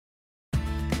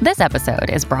This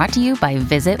episode is brought to you by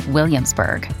Visit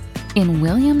Williamsburg. In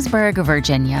Williamsburg,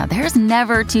 Virginia, there's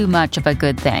never too much of a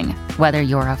good thing. Whether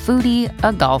you're a foodie,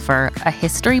 a golfer, a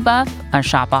history buff, a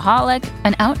shopaholic,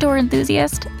 an outdoor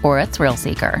enthusiast, or a thrill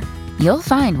seeker, you'll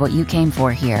find what you came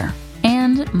for here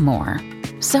and more.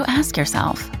 So ask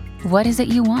yourself, what is it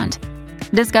you want?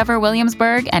 Discover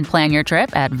Williamsburg and plan your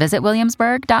trip at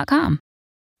visitwilliamsburg.com.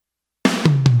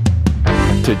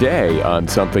 Today on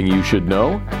Something You Should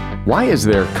Know, why is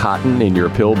there cotton in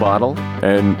your pill bottle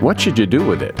and what should you do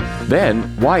with it? Then,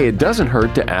 why it doesn't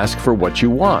hurt to ask for what you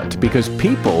want because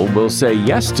people will say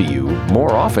yes to you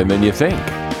more often than you think.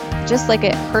 Just like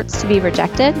it hurts to be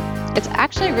rejected, it's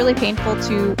actually really painful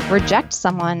to reject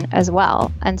someone as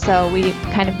well. And so we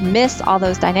kind of miss all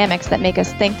those dynamics that make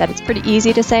us think that it's pretty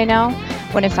easy to say no,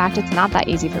 when in fact it's not that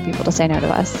easy for people to say no to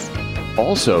us.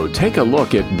 Also, take a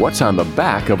look at what's on the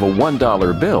back of a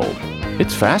 $1 bill.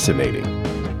 It's fascinating.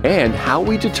 And how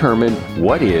we determine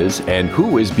what is and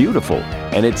who is beautiful.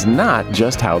 And it's not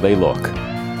just how they look.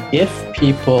 If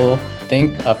people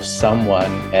think of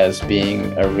someone as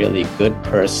being a really good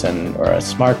person or a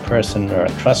smart person or a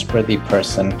trustworthy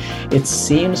person, it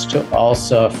seems to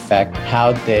also affect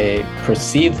how they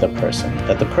perceive the person,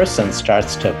 that the person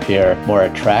starts to appear more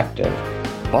attractive.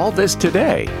 All this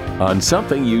today on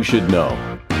Something You Should Know.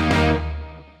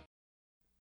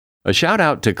 A shout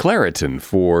out to Claritin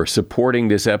for supporting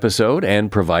this episode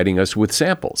and providing us with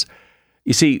samples.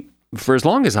 You see, for as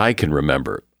long as I can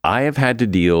remember, I have had to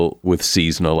deal with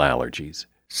seasonal allergies.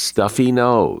 Stuffy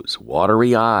nose,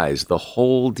 watery eyes, the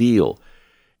whole deal.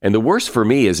 And the worst for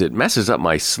me is it messes up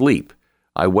my sleep.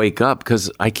 I wake up because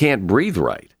I can't breathe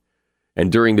right.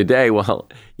 And during the day, well,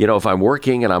 if I'm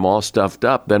working and I'm all stuffed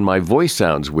up, then my voice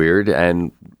sounds weird,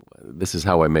 and this is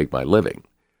how I make my living.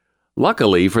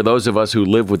 Luckily, for those of us who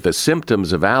live with the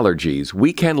symptoms of allergies,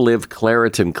 we can live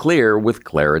Claritin Clear with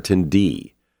Claritin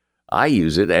D. I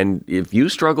use it, and if you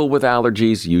struggle with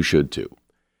allergies, you should too.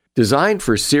 Designed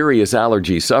for serious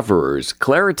allergy sufferers,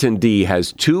 Claritin D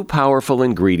has 2 powerful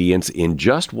ingredients in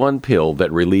just one pill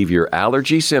that relieve your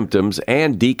allergy symptoms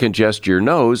and decongest your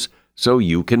nose so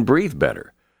you can breathe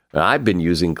better. Now, I've been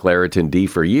using Claritin D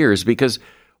for years because,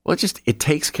 it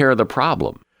takes care of the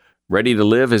problem. Ready to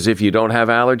live as if you don't have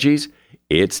allergies?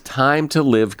 It's time to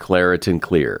live Claritin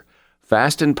Clear.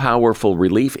 Fast and powerful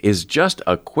relief is just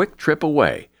a quick trip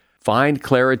away. Find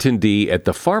Claritin D at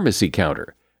the pharmacy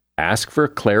counter. Ask for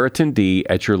Claritin D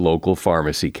at your local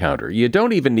pharmacy counter. You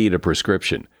don't even need a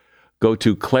prescription. Go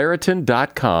to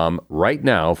Claritin.com right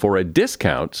now for a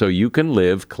discount so you can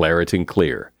live Claritin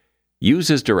Clear. Use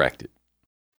as directed.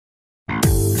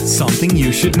 Something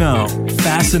you should know.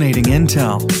 Fascinating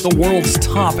intel, the world's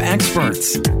top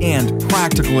experts, and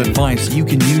practical advice you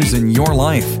can use in your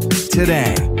life.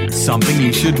 Today, Something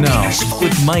You Should Know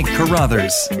with Mike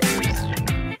Carruthers.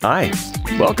 Hi,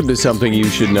 welcome to Something You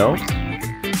Should Know.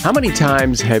 How many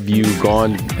times have you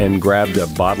gone and grabbed a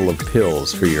bottle of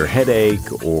pills for your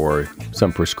headache or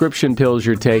some prescription pills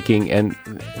you're taking, and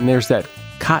there's that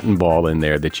cotton ball in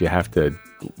there that you have to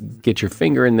get your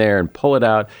finger in there and pull it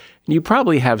out? You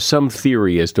probably have some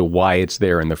theory as to why it's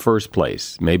there in the first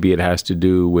place. Maybe it has to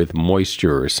do with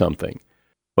moisture or something.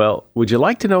 Well, would you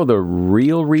like to know the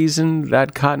real reason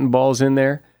that cotton ball's in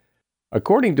there?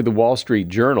 According to the Wall Street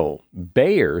Journal,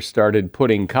 Bayer started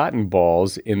putting cotton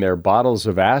balls in their bottles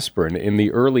of aspirin in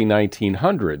the early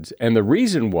 1900s, and the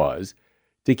reason was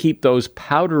to keep those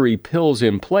powdery pills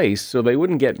in place so they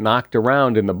wouldn't get knocked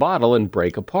around in the bottle and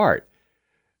break apart.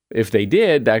 If they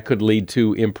did, that could lead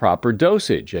to improper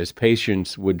dosage, as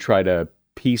patients would try to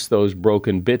piece those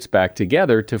broken bits back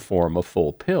together to form a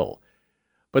full pill.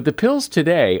 But the pills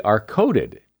today are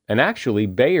coated, and actually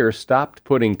Bayer stopped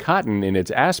putting cotton in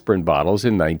its aspirin bottles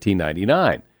in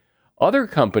 1999. Other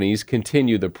companies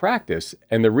continue the practice,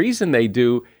 and the reason they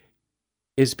do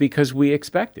is because we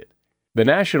expect it. The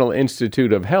National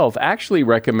Institute of Health actually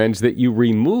recommends that you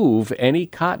remove any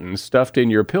cotton stuffed in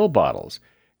your pill bottles,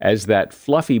 as that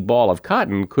fluffy ball of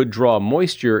cotton could draw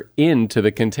moisture into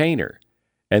the container.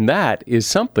 And that is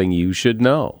something you should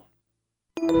know.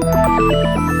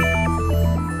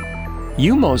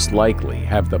 You most likely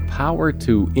have the power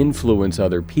to influence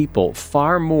other people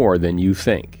far more than you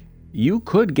think. You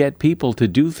could get people to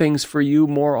do things for you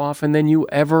more often than you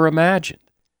ever imagined.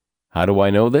 How do I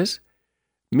know this?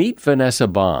 Meet Vanessa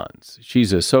Bonds.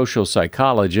 She's a social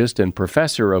psychologist and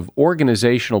professor of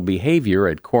organizational behavior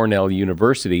at Cornell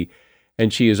University,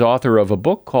 and she is author of a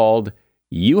book called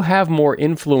You Have More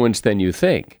Influence Than You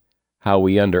Think: How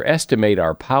We Underestimate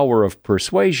Our Power of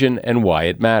Persuasion and Why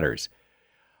It Matters.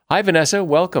 Hi, Vanessa.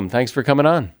 Welcome. Thanks for coming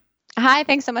on. Hi,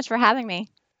 thanks so much for having me.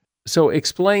 So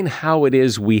explain how it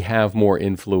is we have more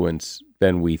influence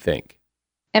than we think.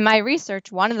 In my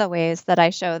research, one of the ways that I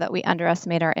show that we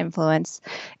underestimate our influence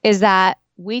is that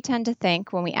we tend to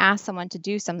think when we ask someone to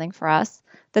do something for us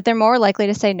that they're more likely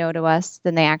to say no to us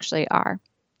than they actually are.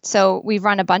 So we've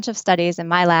run a bunch of studies in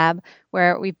my lab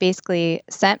where we've basically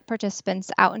sent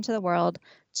participants out into the world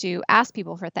to ask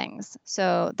people for things.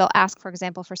 So they'll ask, for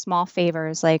example, for small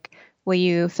favors like, will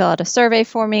you fill out a survey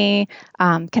for me?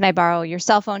 Can I borrow your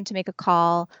cell phone to make a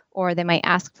call? Or they might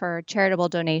ask for charitable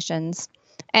donations.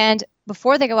 And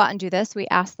before they go out and do this, we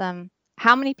ask them,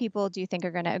 how many people do you think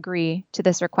are going to agree to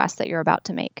this request that you're about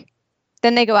to make?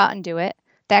 Then they go out and do it.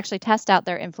 They actually test out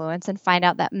their influence and find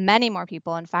out that many more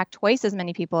people, in fact, twice as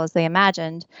many people as they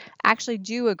imagined, actually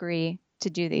do agree to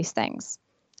do these things.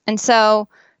 And so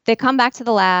they come back to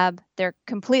the lab. They're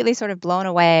completely sort of blown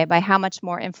away by how much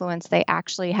more influence they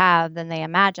actually have than they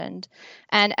imagined.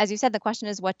 And as you said, the question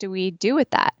is, what do we do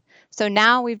with that? So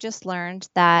now we've just learned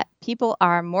that people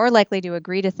are more likely to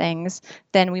agree to things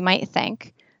than we might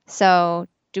think. So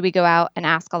do we go out and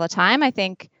ask all the time? I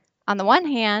think on the one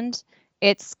hand,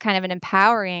 it's kind of an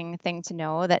empowering thing to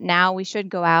know that now we should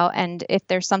go out, and if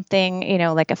there's something,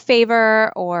 like a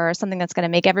favor or something that's going to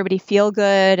make everybody feel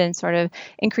good and sort of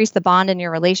increase the bond in your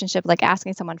relationship, like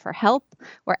asking someone for help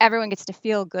where everyone gets to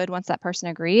feel good once that person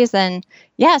agrees, then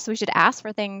yes, we should ask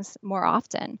for things more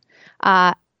often.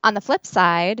 On the flip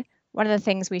side, one of the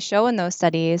things we show in those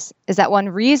studies is that one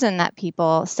reason that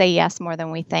people say yes more than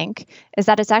we think is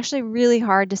that it's actually really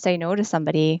hard to say no to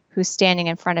somebody who's standing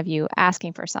in front of you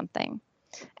asking for something.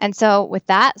 And so with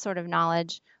that sort of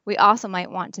knowledge, we also might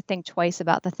want to think twice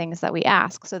about the things that we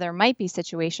ask. So there might be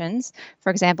situations,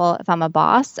 for example, if I'm a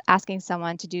boss asking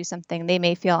someone to do something they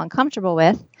may feel uncomfortable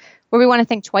with, where we want to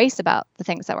think twice about the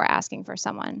things that we're asking for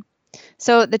someone.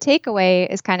 So the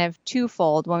takeaway is kind of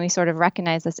twofold when we sort of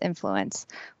recognize this influence.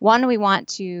 One, we want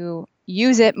to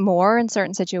use it more in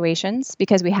certain situations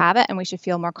because we have it and we should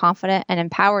feel more confident and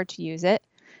empowered to use it.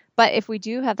 But if we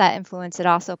do have that influence, it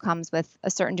also comes with a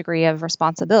certain degree of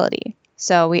responsibility.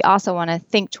 So we also want to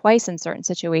think twice in certain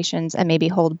situations and maybe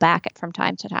hold back it from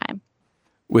time to time.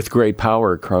 With great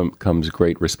power comes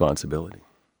great responsibility.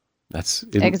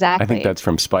 Exactly. I think that's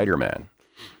from Spider-Man.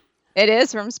 It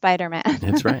is from Spider-Man.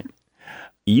 That's right.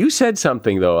 You said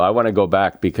something, though, I want to go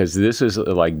back because this is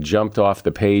like jumped off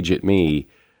the page at me.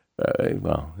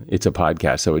 Well, it's a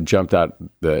podcast, so it jumped out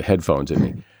the headphones at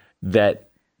me. That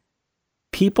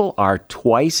people are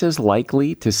twice as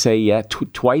likely to say yes.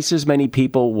 Twice as many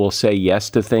people will say yes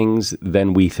to things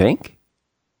than we think.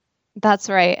 That's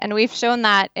right. And we've shown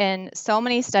that in so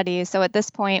many studies. So at this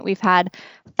point, we've had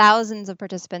thousands of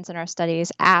participants in our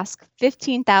studies ask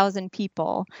 15,000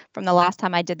 people from the last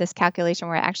time I did this calculation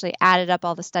where I actually added up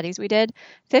all the studies we did,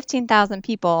 15,000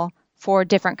 people for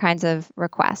different kinds of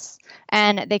requests.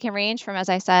 And they can range from, as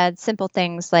I said, simple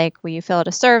things like, will you fill out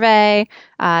a survey?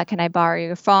 Can I borrow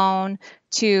your phone?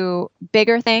 To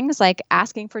bigger things like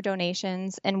asking for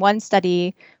donations. In one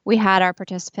study, we had our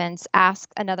participants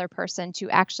ask another person to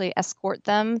actually escort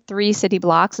them 3 city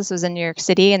blocks. This was in New York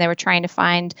City, and they were trying to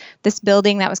find this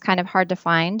building that was kind of hard to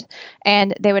find.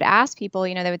 And they would ask people,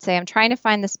 they would say, I'm trying to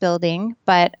find this building,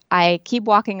 but I keep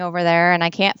walking over there and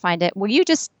I can't find it. Will you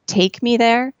just take me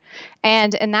there?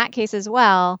 And in that case as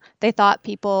well, they thought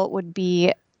people would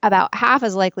be about half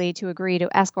as likely to agree to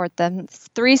escort them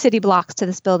 3 city blocks to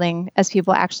this building as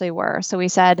people actually were. So we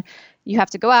said, you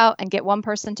have to go out and get one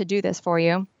person to do this for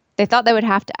you. They thought they would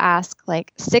have to ask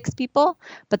like 6 people,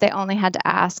 but they only had to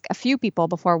ask a few people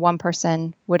before one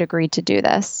person would agree to do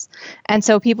this. And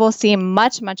so people seem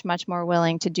much, much, much more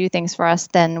willing to do things for us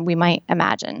than we might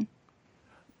imagine.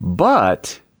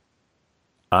 But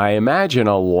I imagine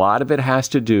a lot of it has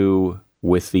to do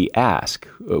with the ask,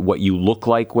 what you look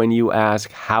like when you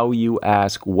ask, how you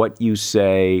ask, what you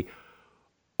say,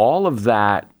 all of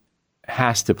that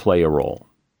has to play a role.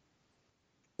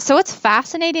 So what's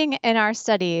fascinating in our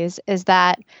studies is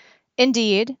that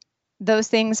indeed, those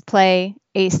things play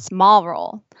a small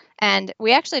role. And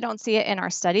we actually don't see it in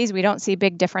our studies. We don't see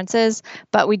big differences,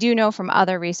 but we do know from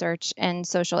other research in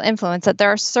social influence that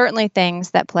there are certainly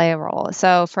things that play a role.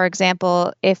 So for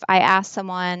example, if I ask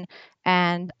someone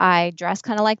and I dress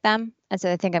kind of like them, and so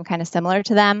they think I'm kind of similar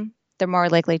to them, they're more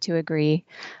likely to agree.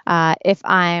 If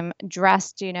I'm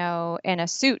dressed, in a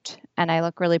suit and I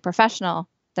look really professional,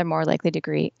 they're more likely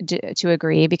to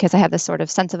agree because I have this sort of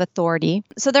sense of authority.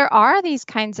 So there are these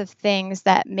kinds of things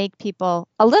that make people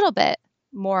a little bit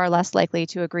more or less likely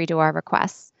to agree to our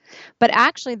requests. But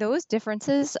actually, those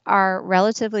differences are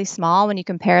relatively small when you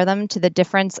compare them to the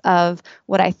difference of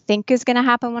what I think is going to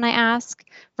happen when I ask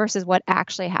versus what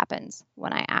actually happens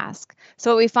when I ask.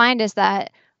 So what we find is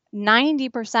that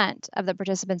 90% of the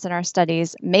participants in our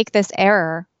studies make this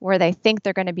error where they think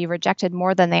they're going to be rejected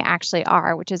more than they actually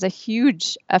are, which is a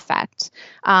huge effect.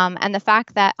 And the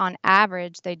fact that on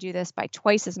average they do this by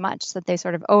twice as much, so that they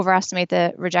sort of overestimate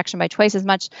the rejection by twice as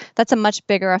much, that's a much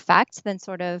bigger effect than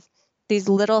sort of these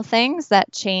little things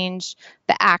that change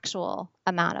the actual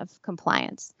amount of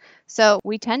compliance. So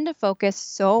we tend to focus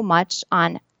so much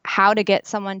on how to get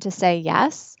someone to say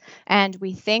yes. And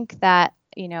we think that,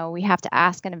 we have to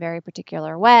ask in a very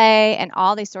particular way, and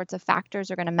all these sorts of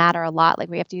factors are going to matter a lot. Like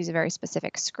we have to use a very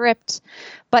specific script.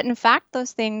 But in fact,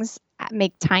 those things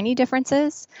make tiny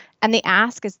differences, and the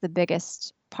ask is the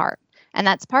biggest part. And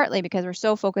that's partly because we're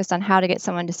so focused on how to get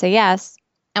someone to say yes,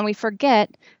 and we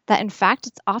forget that, in fact,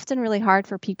 it's often really hard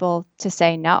for people to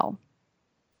say no.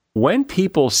 When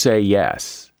people say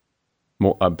yes,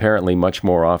 apparently much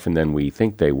more often than we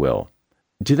think they will,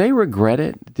 do they regret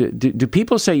it? Do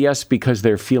people say yes because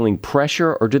they're feeling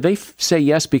pressure, or do they say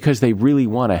yes because they really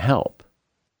want to help?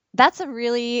 That's a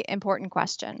really important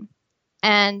question.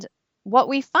 And what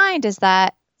we find is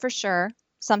that, for sure,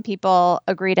 some people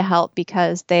agree to help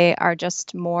because they are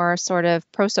just more sort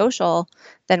of pro-social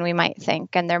than we might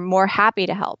think, and they're more happy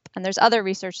to help. And there's other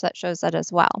research that shows that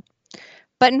as well.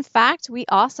 But in fact, we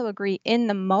also agree in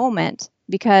the moment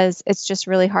because it's just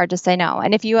really hard to say no.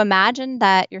 And if you imagine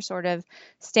that you're sort of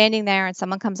standing there and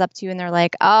someone comes up to you and they're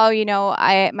like, oh,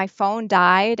 my phone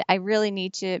died. I really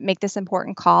need to make this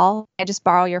important call. I just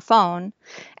borrow your phone.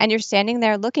 And you're standing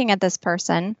there looking at this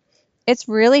person. It's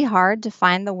really hard to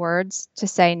find the words to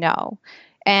say no.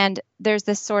 And there's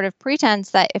this sort of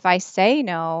pretense that if I say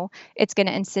no, it's going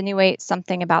to insinuate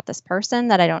something about this person,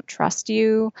 that I don't trust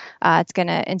you. It's going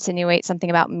to insinuate something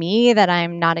about me, that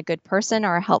I'm not a good person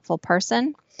or a helpful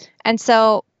person. And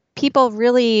so people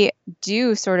really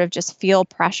do sort of just feel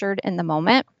pressured in the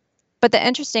moment. But the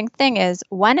interesting thing is,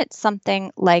 when it's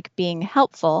something like being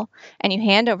helpful and you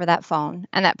hand over that phone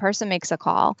and that person makes a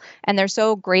call and they're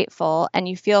so grateful and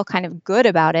you feel kind of good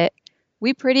about it,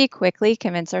 we pretty quickly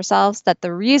convince ourselves that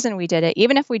the reason we did it,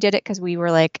 even if we did it because we were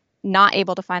like not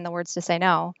able to find the words to say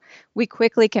no, we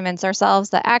quickly convince ourselves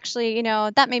that actually,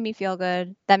 that made me feel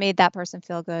good. That made that person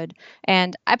feel good.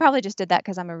 And I probably just did that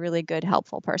because I'm a really good,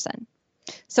 helpful person.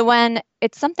 So when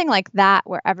it's something like that,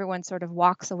 where everyone sort of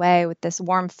walks away with this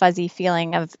warm, fuzzy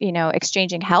feeling of,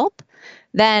 exchanging help,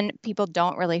 then people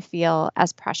don't really feel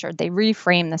as pressured. They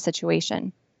reframe the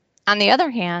situation. On the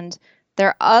other hand, there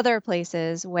are other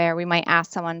places where we might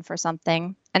ask someone for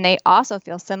something and they also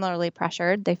feel similarly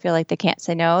pressured. They feel like they can't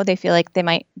say no. They feel like they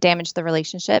might damage the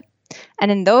relationship.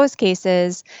 And in those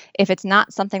cases, if it's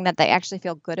not something that they actually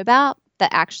feel good about,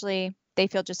 that actually they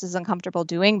feel just as uncomfortable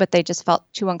doing, but they just felt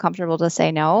too uncomfortable to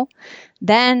say no,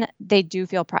 then they do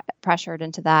feel pressured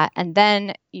into that. And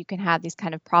then you can have these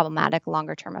kind of problematic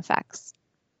longer-term effects.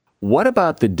 What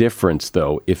about the difference,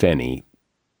 though, if any,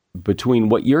 between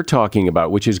what you're talking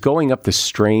about, which is going up to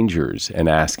strangers and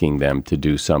asking them to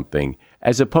do something,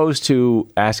 as opposed to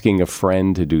asking a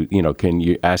friend to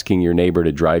do, asking your neighbor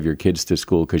to drive your kids to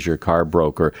school because your car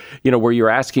broke, or, where you're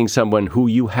asking someone who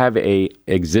you have a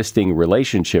existing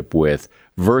relationship with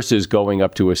versus going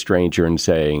up to a stranger and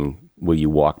saying, will you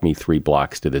walk me 3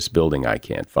 blocks to this building I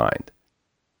can't find?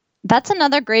 That's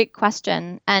another great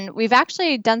question. And we've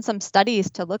actually done some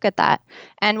studies to look at that.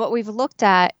 And what we've looked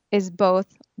at is both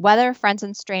whether friends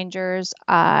and strangers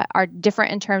are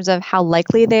different in terms of how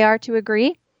likely they are to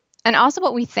agree, and also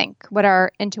what we think, what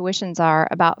our intuitions are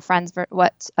about friends,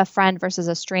 what a friend versus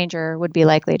a stranger would be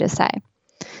likely to say.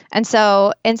 And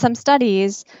so in some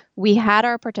studies, we had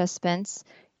our participants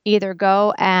either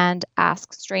go and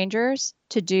ask strangers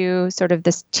to do sort of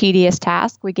this tedious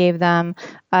task. We gave them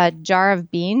a jar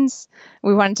of beans.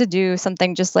 We wanted to do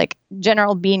something just like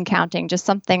general bean counting, just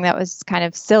something that was kind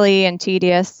of silly and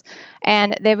tedious.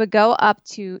 And they would go up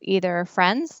to either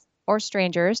friends or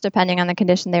strangers, depending on the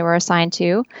condition they were assigned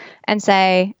to, and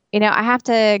say, I have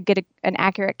to get an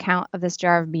accurate count of this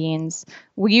jar of beans.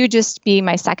 Will you just be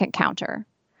my second counter?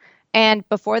 And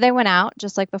before they went out,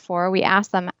 just like before, we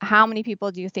asked them, how many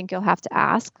people do you think you'll have to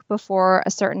ask before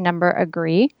a certain number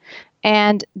agree?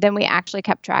 And then we actually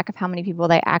kept track of how many people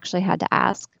they actually had to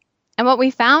ask. And what we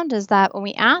found is that when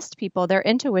we asked people, their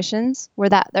intuitions were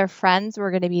that their friends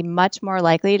were going to be much more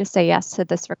likely to say yes to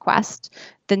this request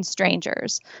than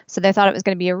strangers. So they thought it was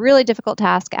going to be a really difficult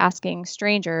task asking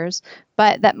strangers,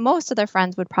 but that most of their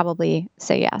friends would probably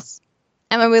say yes.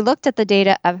 And when we looked at the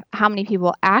data of how many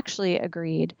people actually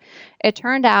agreed, it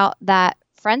turned out that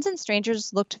friends and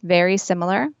strangers looked very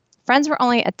similar. Friends were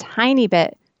only a tiny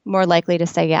bit more likely to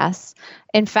say yes.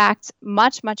 In fact,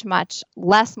 much, much, much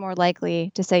less more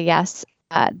likely to say yes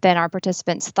than our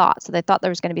participants thought. So they thought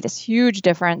there was going to be this huge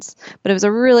difference, but it was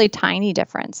a really tiny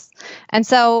difference. And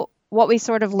so what we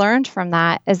sort of learned from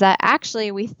that is that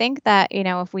actually we think that,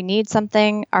 if we need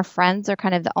something, our friends are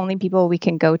kind of the only people we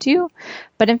can go to.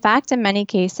 But in fact, in many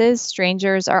cases,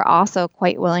 strangers are also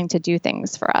quite willing to do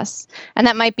things for us. And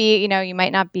that might be, you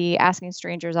might not be asking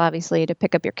strangers, obviously, to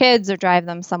pick up your kids or drive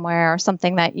them somewhere or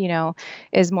something that,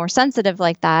 is more sensitive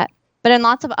like that. But in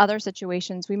lots of other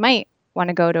situations, we might want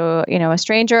to go to, a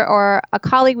stranger or a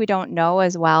colleague we don't know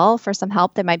as well for some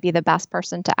help. They might be the best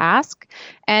person to ask.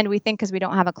 And we think because we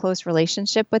don't have a close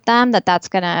relationship with them, that's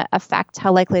going to affect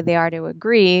how likely they are to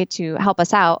agree to help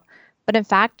us out. But in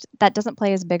fact, that doesn't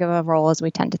play as big of a role as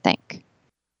we tend to think.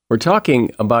 We're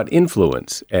talking about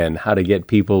influence and how to get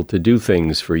people to do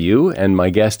things for you. And my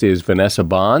guest is Vanessa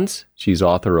Bonds. She's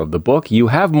author of the book, You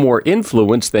Have More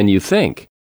Influence Than You Think.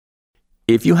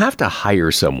 If you have to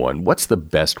hire someone, what's the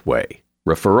best way?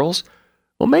 Referrals?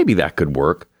 Well, maybe that could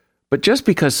work. But just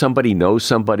because somebody knows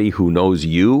somebody who knows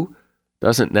you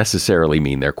doesn't necessarily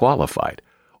mean they're qualified.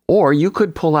 Or you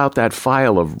could pull out that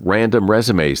file of random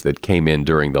resumes that came in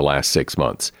during the last 6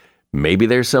 months. Maybe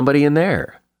there's somebody in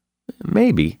there.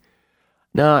 Maybe.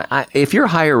 Now, if you're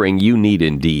hiring, you need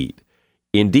Indeed.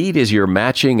 Indeed is your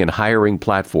matching and hiring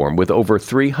platform with over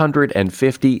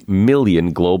 350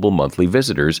 million global monthly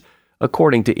visitors,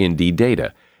 according to Indeed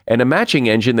data, and a matching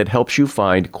engine that helps you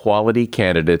find quality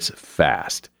candidates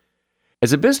fast.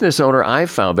 As a business owner, I've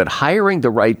found that hiring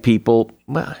the right people,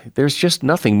 there's just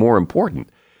nothing more important.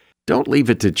 Don't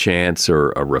leave it to chance or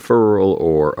a referral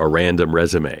or a random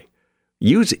resume.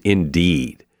 Use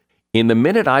Indeed. In the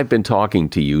minute I've been talking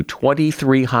to you,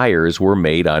 23 hires were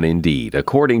made on Indeed,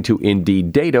 according to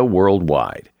Indeed data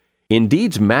worldwide.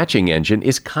 Indeed's matching engine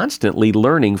is constantly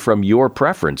learning from your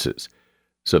preferences.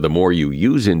 So the more you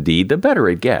use Indeed, the better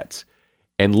it gets.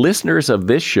 And listeners of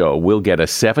this show will get a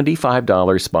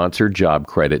 $75 sponsored job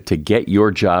credit to get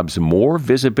your jobs more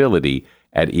visibility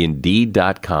at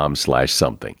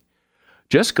Indeed.com/something.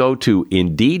 Just go to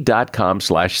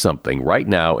Indeed.com/something right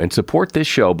now and support this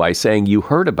show by saying you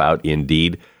heard about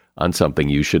Indeed on Something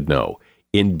You Should Know.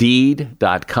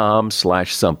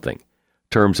 Indeed.com/something.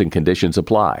 Terms and conditions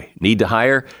apply. Need to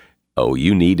hire? Oh,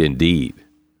 you need Indeed.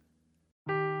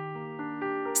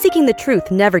 Seeking the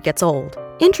truth never gets old.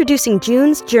 Introducing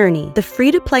June's Journey, the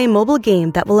free-to-play mobile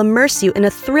game that will immerse you in a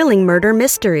thrilling murder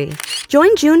mystery.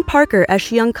 Join June Parker as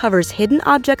she uncovers hidden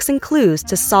objects and clues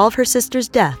to solve her sister's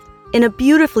death in a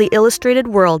beautifully illustrated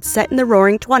world set in the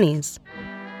Roaring '20s.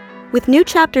 With new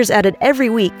chapters added every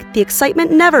week, the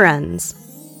excitement never ends.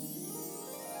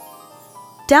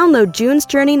 Download June's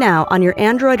Journey now on your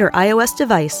Android or iOS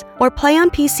device or play on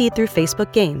PC through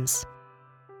Facebook Games.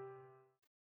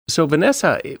 So,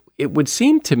 Vanessa, it would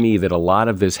seem to me that a lot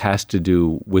of this has to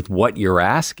do with what you're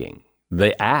asking,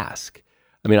 the ask.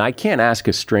 I mean, I can't ask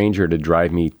a stranger to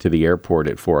drive me to the airport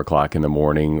at 4 o'clock in the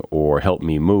morning or help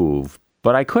me move,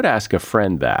 but I could ask a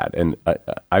friend that. And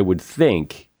I would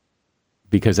think,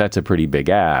 because that's a pretty big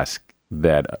ask,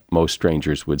 that most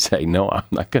strangers would say, no, I'm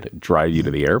not going to drive you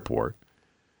to the airport.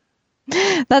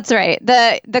 That's right.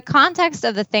 The context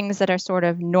of the things that are sort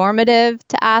of normative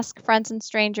to ask friends and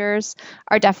strangers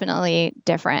are definitely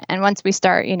different. And once we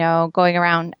start, going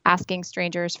around asking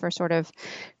strangers for sort of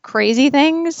crazy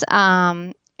things,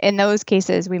 in those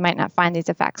cases, we might not find these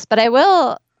effects. But I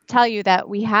will tell you that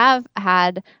we have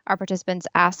had our participants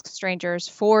ask strangers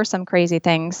for some crazy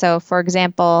things. So, for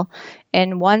example,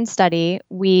 in one study,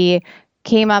 we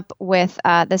came up with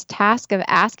this task of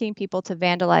asking people to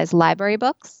vandalize library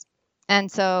books.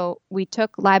 And so we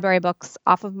took books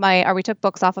off of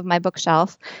my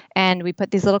bookshelf, and we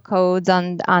put these little codes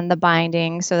on the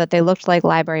binding so that they looked like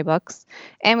library books.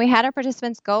 And we had our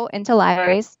participants go into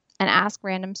libraries and ask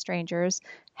random strangers,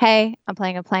 hey, I'm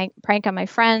playing a prank on my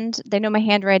friend. They know my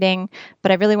handwriting,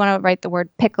 but I really want to write the word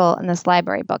pickle in this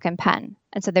library book and pen.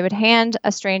 And so they would hand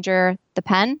a stranger the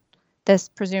pen, this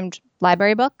presumed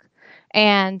library book,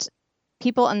 and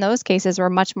people in those cases were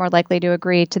much more likely to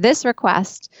agree to this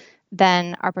request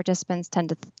than our participants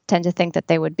tend to think that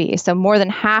they would be. So more than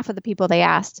half of the people they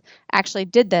asked actually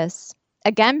did this,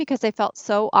 again, because they felt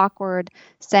so awkward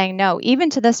saying no, even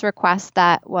to this request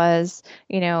that was,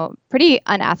 pretty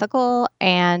unethical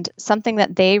and something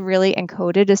that they really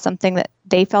encoded as something that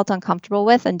they felt uncomfortable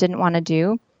with and didn't want to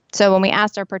do. So when we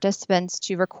asked our participants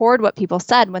to record what people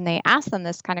said when they asked them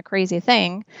this kind of crazy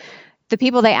thing, the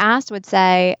people they asked would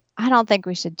say, I don't think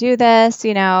we should do this.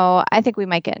 I think we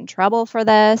might get in trouble for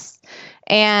this.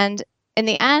 And in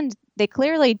the end, they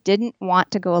clearly didn't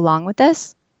want to go along with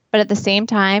this. But at the same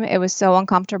time, it was so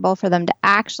uncomfortable for them to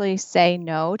actually say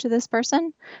no to this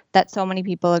person that so many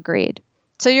people agreed.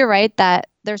 So you're right that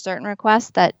there's certain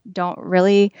requests that don't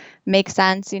really make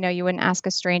sense. You wouldn't ask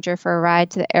a stranger for a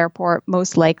ride to the airport,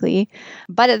 most likely.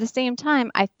 But at the same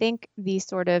time, I think the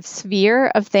sort of sphere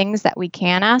of things that we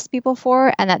can ask people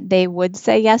for and that they would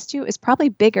say yes to is probably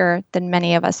bigger than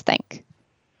many of us think.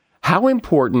 How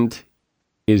important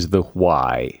is the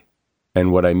why?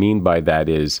 And what I mean by that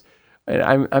is,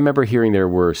 I remember hearing there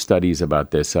were studies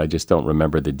about this. I just don't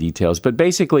remember the details. But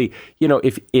basically,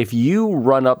 if you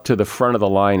run up to the front of the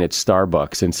line at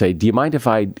Starbucks and say, do you mind if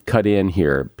I cut in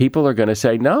here? People are going to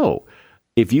say no.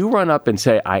 If you run up and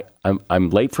say, I'm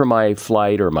late for my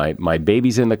flight, or my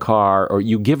baby's in the car, or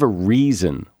you give a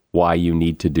reason why you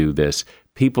need to do this,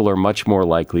 people are much more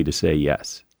likely to say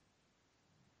yes.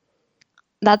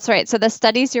 That's right. So the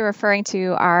studies you're referring to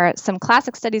are some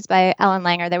classic studies by Ellen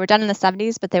Langer. They were done in the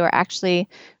 70s, but they were actually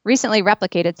recently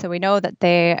replicated. So we know that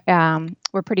they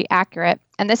were pretty accurate.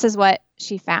 And this is what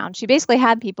she found. She basically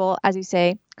had people, as you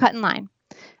say, cut in line.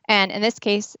 And in this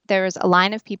case, there was a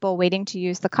line of people waiting to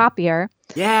use the copier.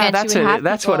 Yeah, that's it.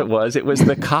 That's what it was. It was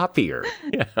the copier.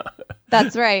 Yeah.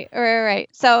 That's right. Right.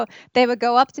 So they would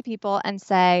go up to people and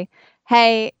say,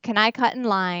 hey, can I cut in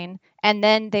line? And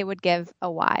then they would give a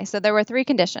why. So there were three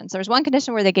conditions. There was one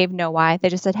condition where they gave no why. They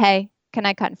just said, hey, can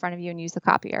I cut in front of you and use the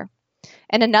copier?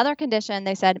 And another condition,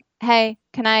 they said, hey,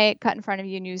 can I cut in front of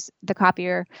you and use the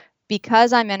copier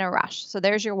because I'm in a rush? So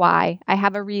there's your why. I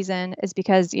have a reason, is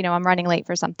because, I'm running late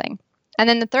for something. And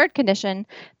then the third condition,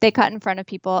 they cut in front of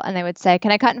people and they would say,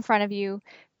 can I cut in front of you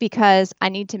because I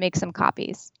need to make some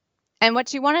copies? And what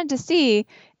she wanted to see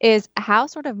is how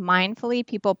sort of mindfully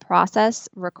people process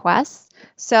requests.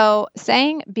 So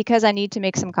saying, because I need to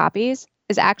make some copies,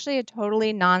 is actually a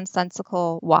totally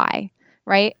nonsensical why,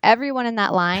 right? Everyone in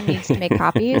that line needs to make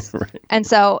copies. Right. And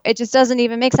so it just doesn't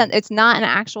even make sense. It's not an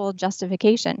actual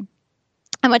justification.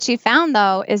 And what she found,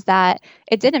 though, is that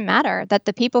it didn't matter, that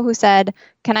the people who said,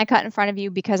 can I cut in front of you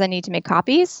because I need to make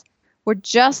copies, were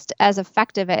just as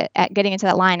effective at getting into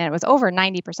that line. And it was over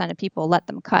 90% of people let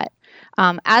them cut,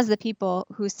 as the people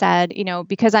who said,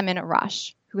 because I'm in a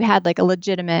rush, who had like a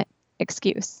legitimate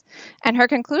excuse. And her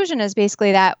conclusion is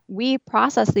basically that we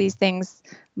process these things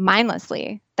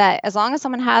mindlessly, that as long as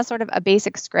someone has sort of a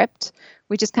basic script,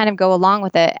 we just kind of go along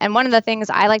with it. And one of the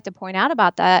things I like to point out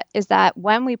about that is that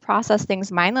when we process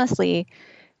things mindlessly,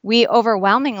 we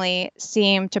overwhelmingly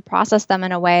seem to process them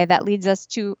in a way that leads us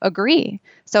to agree.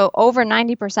 So over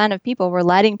 90% of people were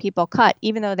letting people cut,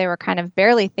 even though they were kind of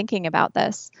barely thinking about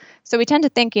this. So we tend to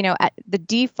think, at the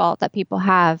default that people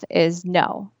have is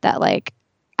no, that like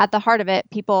at the heart of it,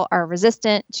 people are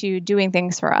resistant to doing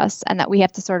things for us, and that we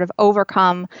have to sort of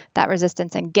overcome that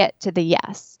resistance and get to the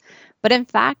yes. But in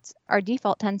fact, our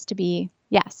default tends to be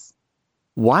yes.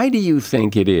 Why do you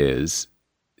think it is,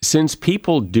 since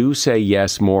people do say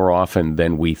yes more often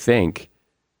than we think,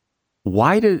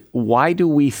 why do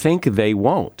we think they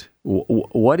won't?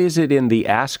 What is it in the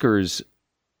asker's,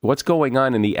 what's going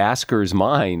on in the asker's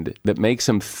mind that makes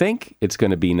them think it's going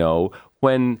to be no,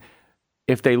 when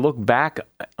if they look back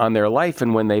on their life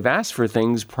and when they've asked for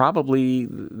things, probably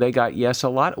they got yes a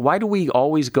lot? Why do we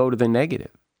always go to the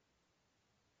negative?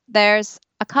 There's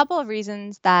a couple of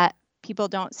reasons that people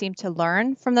don't seem to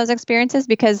learn from those experiences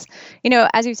because,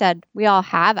 as you said, we all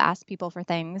have asked people for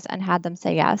things and had them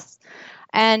say yes.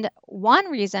 And one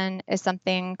reason is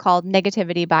something called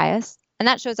negativity bias. And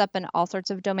that shows up in all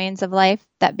sorts of domains of life,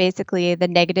 that basically the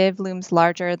negative looms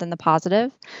larger than the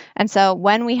positive. And so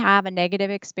when we have a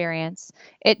negative experience,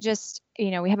 it just,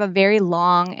 we have a very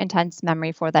long, intense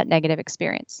memory for that negative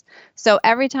experience. So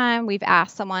every time we've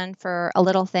asked someone for a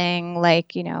little thing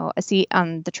like, a seat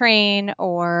on the train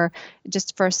or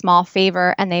just for a small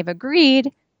favor and they've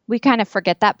agreed, we kind of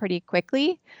forget that pretty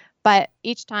quickly. But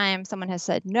each time someone has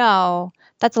said no,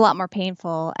 that's a lot more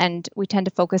painful. And we tend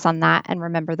to focus on that and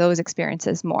remember those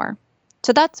experiences more.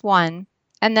 So that's one.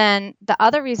 And then the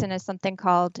other reason is something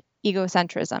called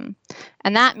egocentrism.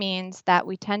 And that means that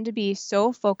we tend to be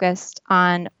so focused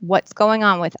on what's going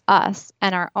on with us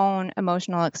and our own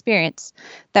emotional experience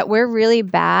that we're really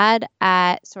bad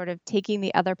at sort of taking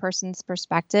the other person's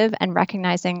perspective and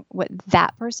recognizing what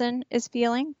that person is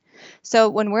feeling. So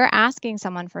when we're asking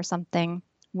someone for something,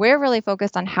 we're really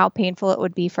focused on how painful it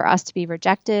would be for us to be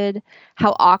rejected,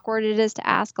 how awkward it is to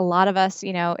ask. A lot of us,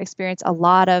 experience a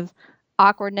lot of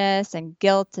awkwardness and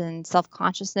guilt and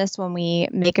self-consciousness when we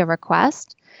make a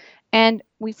request. And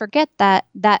we forget that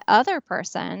that other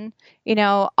person,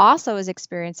 also is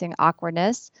experiencing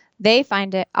awkwardness. They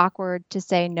find it awkward to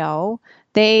say no.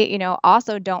 They,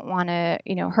 also don't want to,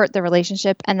 hurt the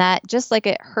relationship. And that just like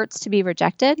it hurts to be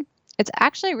rejected, it's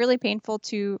actually really painful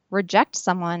to reject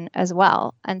someone as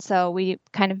well. And so we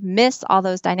kind of miss all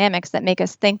those dynamics that make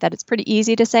us think that it's pretty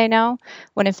easy to say no,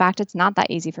 when in fact it's not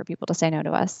that easy for people to say no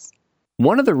to us.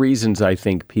 One of the reasons I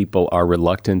think people are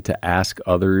reluctant to ask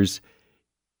others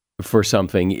for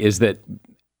something is that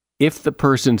if the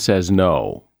person says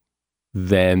no,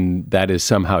 then that has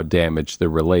somehow damaged the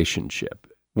relationship.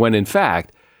 When in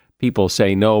fact, people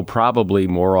say no probably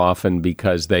more often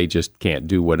because they just can't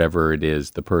do whatever it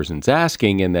is the person's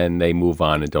asking, and then they move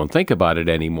on and don't think about it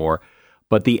anymore.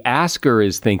 But the asker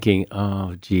is thinking,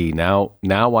 oh, gee, now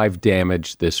I've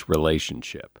damaged this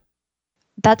relationship.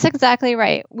 That's exactly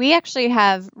right. We actually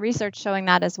have research showing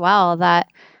that as well, that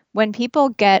when people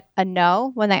get a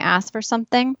no when they ask for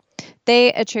something,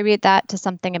 they attribute that to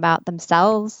something about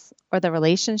themselves or the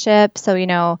relationship. So,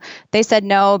 they said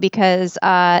no because,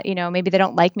 maybe they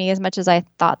don't like me as much as I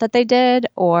thought that they did,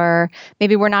 or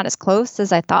maybe we're not as close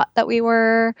as I thought that we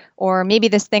were, or maybe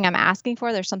this thing I'm asking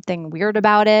for, there's something weird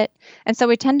about it. And so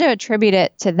we tend to attribute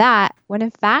it to that, when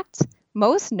in fact,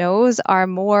 most no's are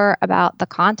more about the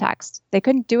context. They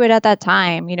couldn't do it at that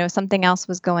time. Something else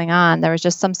was going on. There was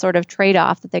just some sort of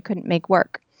trade-off that they couldn't make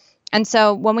work. And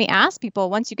so when we ask people,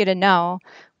 once you get a no,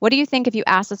 what do you think if you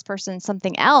ask this person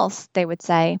something else, they would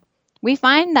say? We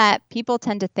find that people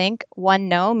tend to think one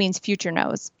no means future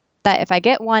no's. That if I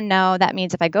get one no, that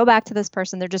means if I go back to this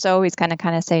person, they're just always going to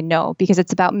kind of say no because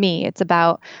it's about me. It's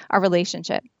about our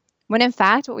relationship. When in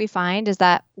fact, what we find is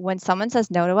that when someone says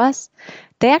no to us,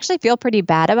 they actually feel pretty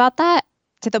bad about that,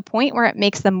 to the point where it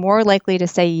makes them more likely to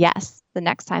say yes the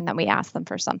next time that we ask them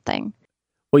for something.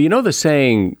 Well, the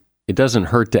saying, it doesn't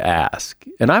hurt to ask.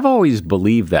 And I've always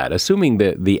believed that, assuming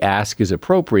that the ask is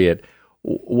appropriate,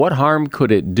 what harm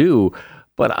could it do?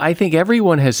 But I think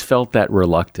everyone has felt that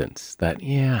reluctance, that,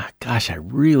 I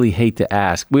really hate to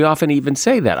ask. We often even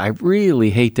say that, I really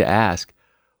hate to ask.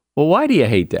 Well, why do you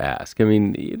hate to ask? I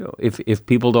mean, if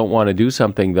people don't want to do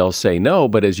something, they'll say no.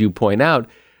 But as you point out,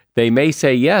 they may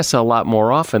say yes a lot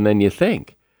more often than you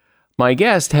think. My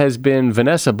guest has been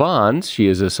Vanessa Bonds. She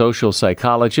is a social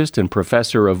psychologist and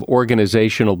professor of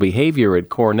organizational behavior at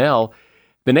Cornell.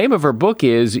 The name of her book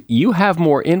is You Have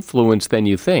More Influence Than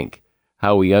You Think: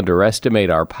 How We Underestimate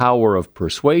Our Power of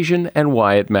Persuasion and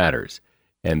Why It Matters.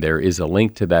 And there is a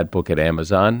link to that book at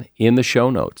Amazon in the show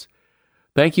notes.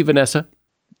 Thank you, Vanessa.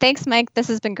 Thanks, Mike. This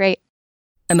has been great.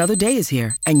 Another day is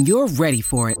here, and you're ready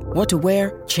for it. What to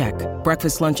wear? Check.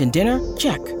 Breakfast, lunch, and dinner?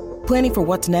 Check. Planning for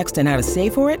what's next and how to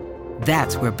save for it?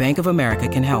 That's where Bank of America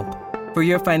can help. For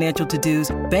your financial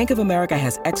to-dos, Bank of America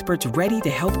has experts ready to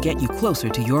help get you closer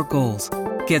to your goals.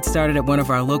 Get started at one of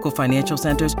our local financial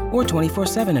centers or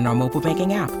 24/7 in our mobile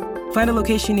banking app. Find a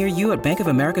location near you at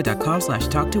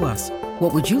bankofamerica.com/talktous.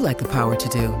 What would you like the power to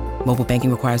do? Mobile banking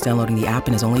requires downloading the app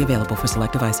and is only available for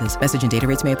select devices. Message and data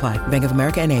rates may apply. Bank of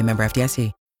America N.A., member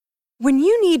FDIC. When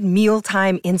you need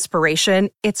mealtime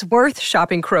inspiration, it's worth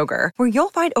shopping Kroger, where you'll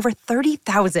find over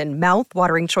 30,000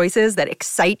 mouth-watering choices that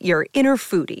excite your inner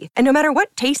foodie. And no matter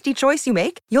what tasty choice you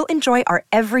make, you'll enjoy our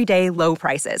everyday low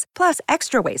prices, plus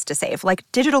extra ways to save, like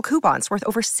digital coupons worth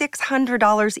over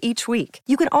 $600 each week.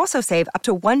 You can also save up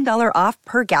to $1 off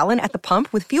per gallon at the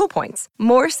pump with fuel points.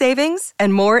 More savings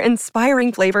and more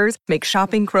inspiring flavors make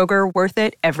shopping Kroger worth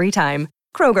it every time.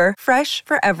 Kroger, fresh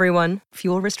for everyone.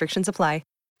 Fuel restrictions apply.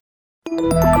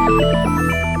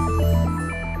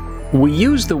 We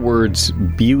use the words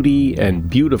beauty and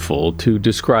beautiful to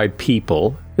describe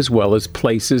people as well as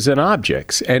places and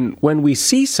objects. And when we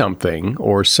see something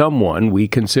or someone we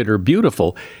consider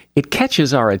beautiful, it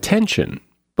catches our attention.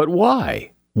 But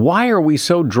why? Why are we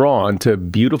so drawn to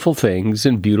beautiful things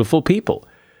and beautiful people?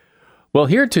 Well,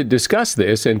 here to discuss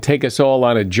this and take us all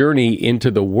on a journey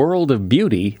into the world of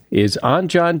beauty is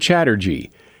Anjan Chatterjee.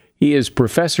 He is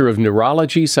professor of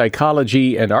neurology,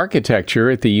 psychology, and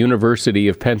architecture at the University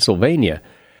of Pennsylvania.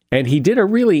 And he did a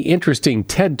really interesting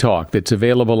TED Talk that's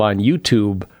available on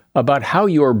YouTube about how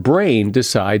your brain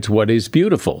decides what is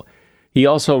beautiful. He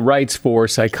also writes for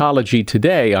Psychology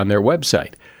Today on their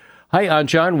website. Hi,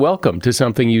 Anjan. Welcome to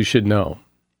Something You Should Know.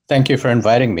 Thank you for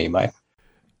inviting me, Mike.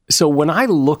 So when I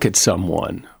look at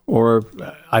someone, or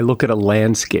I look at a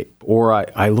landscape, or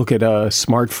I look at a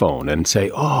smartphone and say,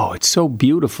 oh, it's so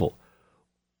beautiful,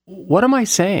 what am I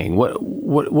saying?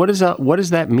 What does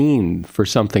that mean for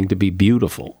something to be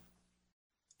beautiful?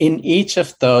 In each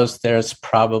of those, there's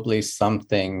probably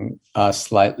something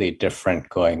slightly different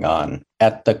going on.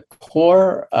 At the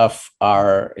core of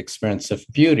our experience of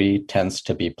beauty tends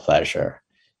to be pleasure.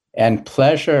 And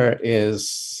pleasure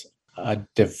is a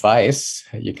device.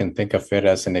 You can think of it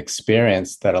as an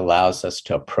experience that allows us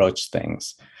to approach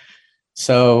things.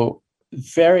 So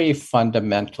very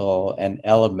fundamental and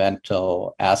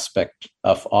elemental aspect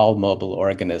of all mobile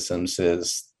organisms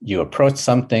is you approach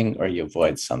something or you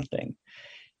avoid something.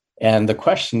 And the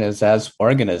question is, as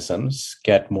organisms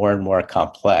get more and more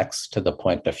complex to the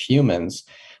point of humans,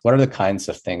 what are the kinds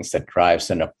of things that drives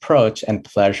an approach? And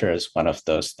pleasure is one of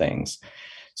those things.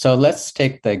 So let's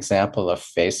take the example of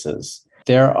faces.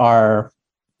 There are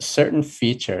certain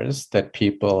features that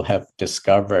people have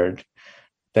discovered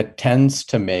that tends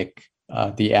to make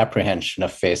the apprehension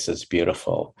of faces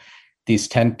beautiful. These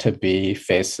tend to be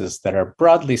faces that are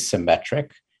broadly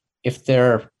symmetric. If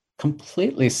they're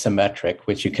completely symmetric,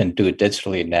 which you can do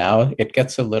digitally now, it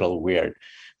gets a little weird.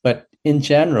 But in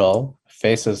general,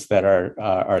 faces that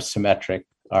are symmetric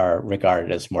are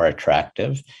regarded as more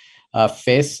attractive.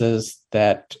 Faces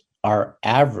that are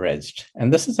averaged,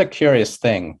 and this is a curious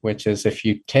thing, which is if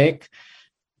you take,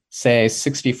 say,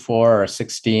 64 or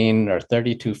 16 or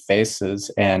 32 faces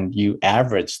and you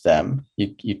average them,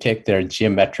 you take their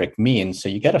geometric mean, so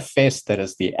you get a face that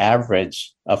is the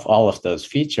average of all of those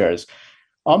features.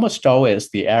 Almost always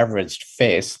the averaged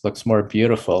face looks more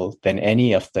beautiful than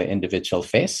any of the individual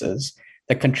faces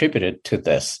that contributed to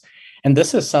this. And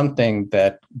this is something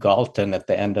that Galton at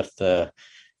the end of the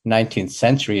 19th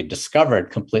century discovered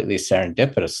completely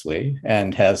serendipitously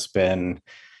and has been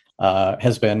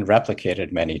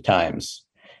replicated many times.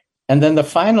 And then the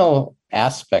final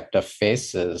aspect of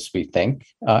faces, we think,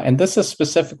 and this is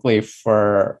specifically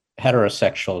for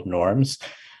heterosexual norms,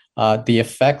 the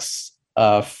effects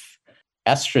of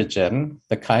estrogen,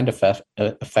 the kind of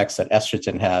effects that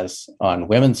estrogen has on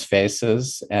women's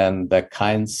faces, and the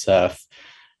kinds of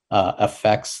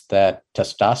effects that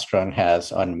testosterone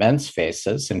has on men's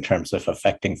faces in terms of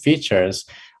affecting features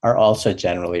are also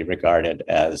generally regarded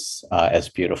as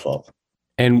beautiful.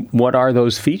 And what are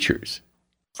those features?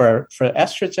 For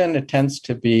estrogen, it tends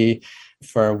to be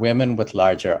for women with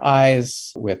larger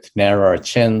eyes, with narrower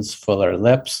chins, fuller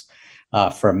lips.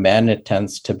 For men, it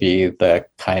tends to be the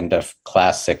kind of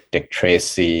classic Dick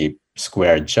Tracy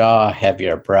square jaw,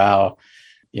 heavier brow,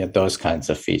 those kinds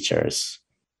of features.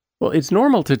 Well, it's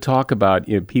normal to talk about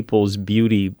people's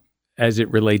beauty as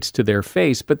it relates to their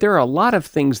face, but there are a lot of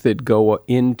things that go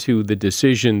into the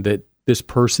decision that this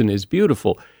person is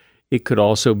beautiful. It could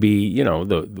also be,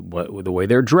 the way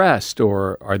they're dressed,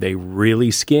 or are they really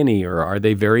skinny, or are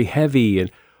they very heavy, and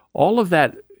all of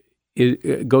that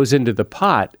goes into the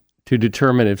pot to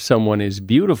determine if someone is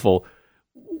beautiful,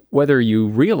 whether you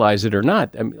realize it or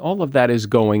not. I mean, all of that is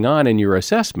going on in your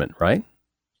assessment, right?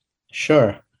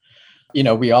 Sure.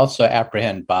 We also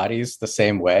apprehend bodies the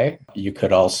same way. You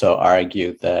could also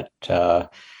argue that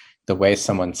the way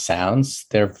someone sounds,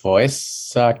 their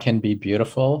voice can be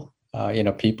beautiful.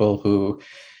 People who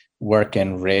work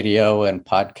in radio and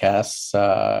podcasts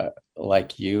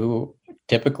like you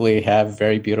typically have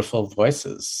very beautiful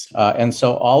voices. And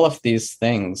so all of these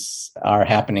things are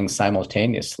happening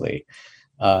simultaneously.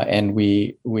 And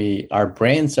our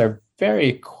brains are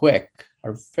very quick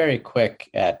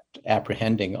at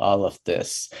apprehending all of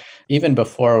this. Even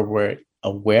before we're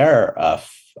aware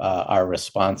of our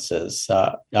responses,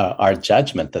 our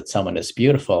judgment that someone is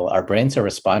beautiful, our brains are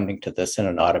responding to this in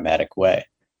an automatic way.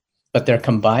 But they're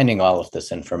combining all of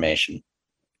this information.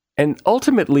 And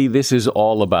ultimately, this is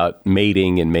all about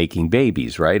mating and making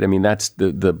babies, right? I mean, that's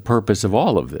the purpose of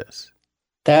all of this.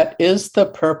 That is the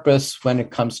purpose when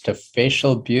it comes to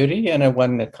facial beauty, and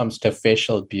when it comes to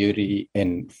facial beauty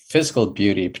in physical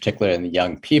beauty, particularly in the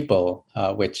young people,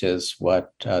 which is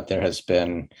what there has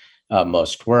been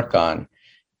most work on.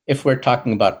 If we're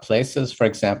talking about places, for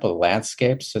example,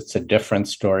 landscapes, it's a different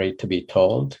story to be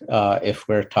told. If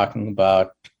we're talking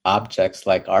about objects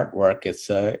like artwork,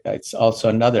 it's also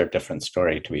another different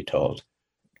story to be told.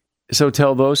 So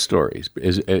tell those stories.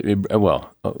 Maybe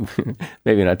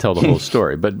not tell the whole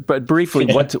story, but briefly,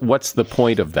 what's the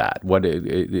point of that?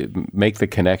 Make the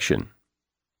connection.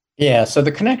 Yeah, so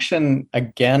the connection,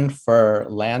 again, for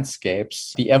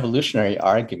landscapes, the evolutionary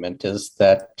argument is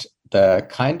that the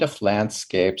kind of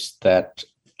landscapes that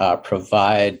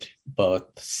provide both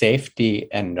safety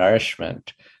and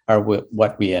nourishment are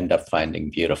what we end up finding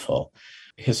beautiful.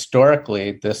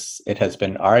 Historically, it has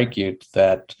been argued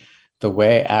that the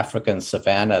way African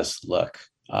savannas look,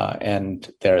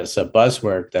 and there's a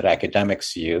buzzword that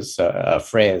academics use, a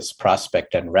phrase,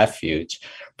 prospect and refuge.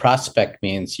 Prospect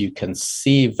means you can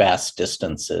see vast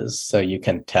distances, so you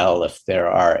can tell if there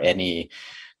are any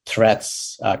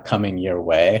threats coming your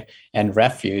way, and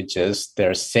refuge is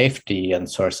there's safety and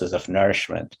sources of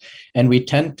nourishment. And we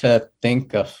tend to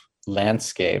think of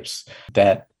landscapes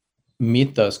that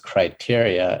meet those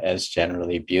criteria as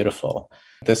generally beautiful.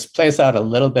 This plays out a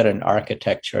little bit in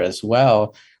architecture as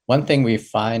well. one thing we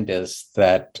find is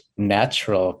that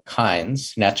natural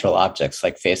objects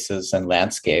like faces and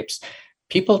landscapes,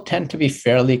 people tend to be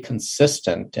fairly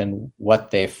consistent in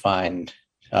what they find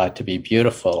to be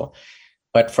beautiful.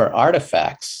 But for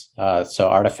artifacts, so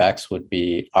artifacts would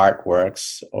be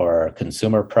artworks or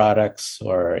consumer products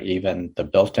or even the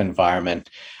built environment,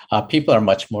 people are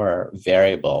much more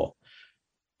variable.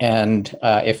 And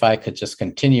if I could just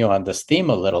continue on this theme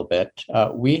a little bit,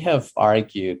 we have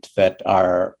argued that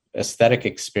our aesthetic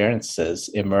experiences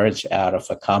emerge out of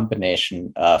a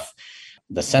combination of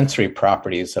the sensory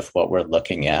properties of what we're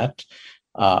looking at,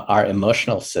 our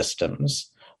emotional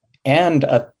systems, and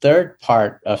a third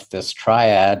part of this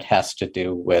triad has to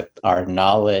do with our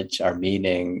knowledge, our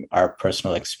meaning, our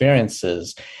personal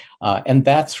experiences. And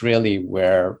that's really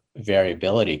where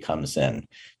variability comes in.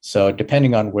 So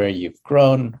depending on where you've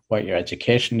grown, what your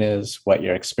education is, what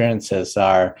your experiences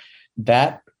are,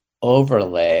 that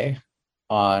overlay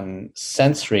on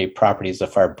sensory properties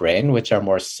of our brain, which are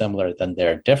more similar than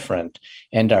they're different,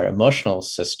 and our emotional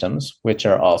systems, which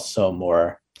are also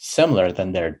more similar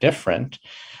than they're different.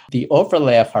 The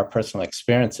overlay of our personal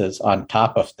experiences on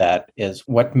top of that is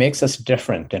what makes us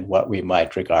different in what we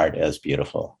might regard as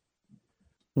beautiful.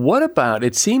 What about,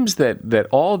 it seems that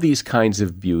all these kinds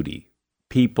of beauty,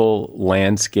 people,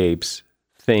 landscapes,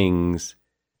 things,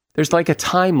 there's like a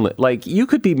time limit. Like you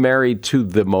could be married to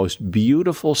the most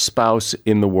beautiful spouse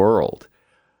in the world.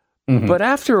 Mm-hmm. But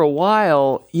after a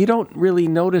while, you don't really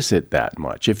notice it that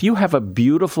much. If you have a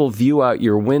beautiful view out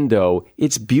your window,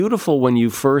 it's beautiful when you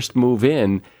first move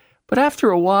in. But after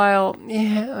a while,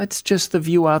 it's just the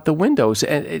view out the windows.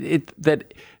 And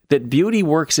that beauty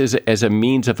works as a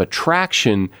means of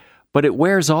attraction, but it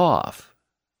wears off.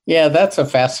 Yeah, that's a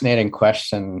fascinating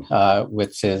question,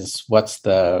 which is what's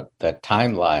the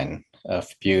timeline of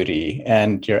beauty?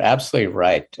 And you're absolutely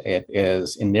right. It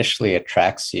is initially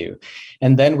attracts you,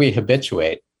 and then we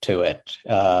habituate to it.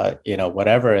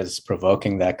 Whatever is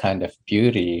provoking that kind of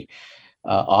beauty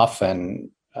often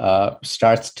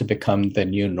starts to become the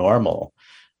new normal.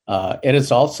 It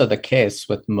is also the case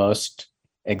with most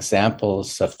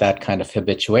examples of that kind of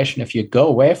habituation. If you go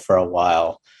away for a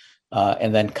while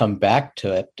and then come back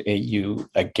to it, you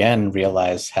again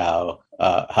realize how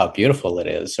beautiful it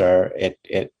is, or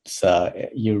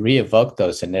you re-evoke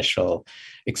those initial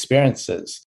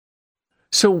experiences.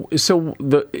 So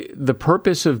the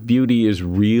purpose of beauty is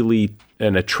really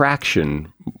an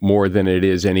attraction more than it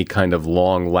is any kind of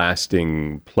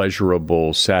long-lasting,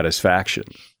 pleasurable satisfaction.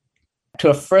 To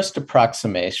a first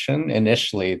approximation,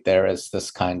 initially there is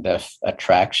this kind of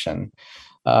attraction.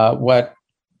 What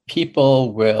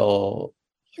people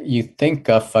you think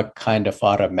of a kind of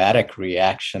automatic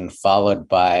reaction followed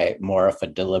by more of a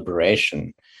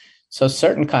deliberation. So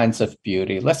certain kinds of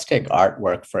beauty, let's take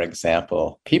artwork, for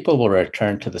example. People will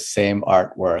return to the same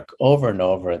artwork over and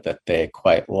over that they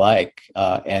quite like.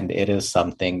 And it is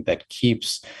something that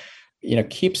keeps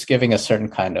giving a certain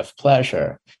kind of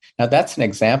pleasure. Now, that's an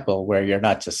example where you're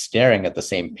not just staring at the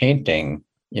same painting,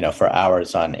 for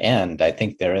hours on end. I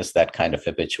think there is that kind of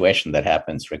habituation that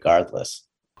happens regardless.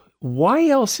 Why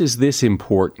else is this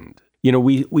important?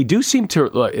 We do seem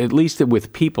to, at least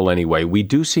with people anyway, we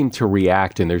do seem to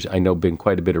react, and there's, I know, been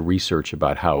quite a bit of research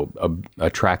about how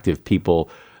attractive people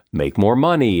make more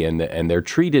money and they're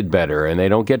treated better and they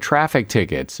don't get traffic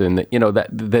tickets, and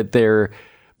that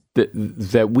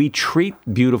we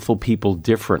treat beautiful people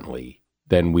differently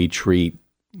than we treat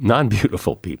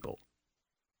non-beautiful people.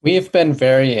 We've been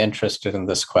very interested in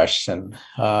this question,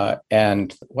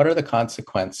 and what are the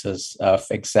consequences of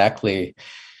exactly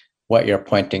what you're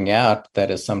pointing out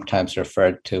that is sometimes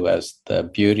referred to as the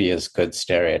beauty is good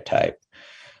stereotype.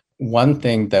 One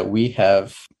thing that we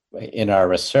have in our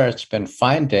research been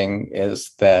finding is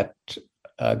that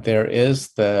there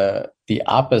is the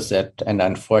opposite and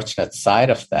unfortunate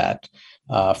side of that.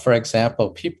 For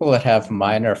example, people that have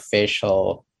minor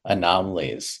facial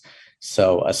anomalies,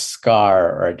 so a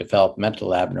scar or a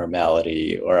developmental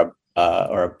abnormality or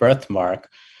a birthmark,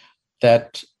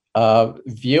 that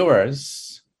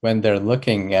viewers, when they're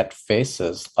looking at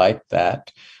faces like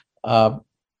that,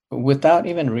 without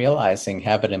even realizing,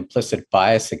 have an implicit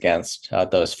bias against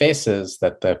those faces,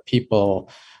 that the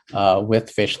people with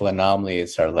facial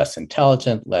anomalies are less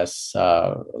intelligent, less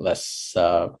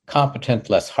competent,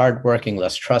 less hardworking,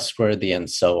 less trustworthy, and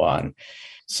so on.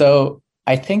 So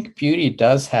I think beauty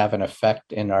does have an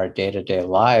effect in our day-to-day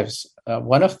lives.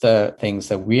 One of the things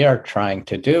that we are trying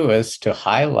to do is to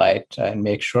highlight and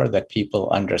make sure that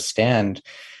people understand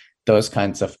those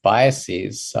kinds of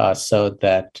biases, so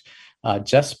that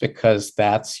just because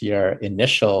that's your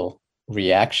initial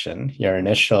reaction, your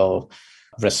initial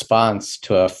response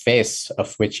to a face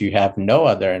of which you have no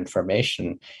other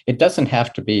information, it doesn't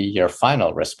have to be your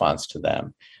final response to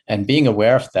them. And being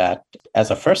aware of that as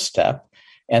a first step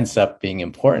ends up being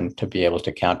important to be able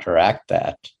to counteract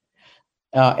that.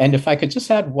 And if I could just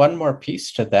add one more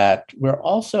piece to that, we're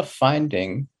also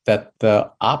finding that the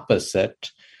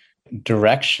opposite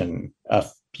direction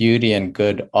of beauty and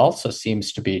good also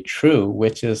seems to be true,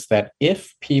 which is that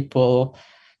if people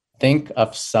think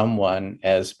of someone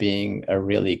as being a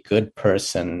really good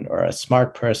person or a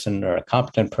smart person or a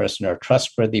competent person or a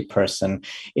trustworthy person,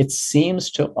 it seems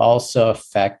to also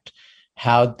affect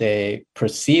how they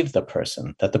perceive the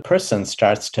person, that the person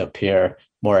starts to appear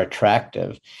more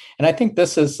attractive. And I think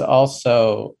this is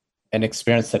also an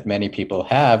experience that many people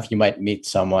have. You might meet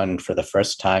someone for the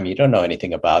first time, you don't know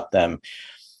anything about them.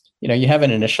 You have an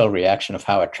initial reaction of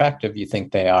how attractive you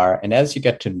think they are. And as you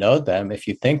get to know them, if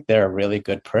you think they're a really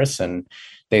good person,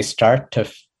 they start to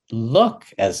look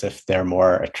as if they're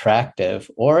more attractive.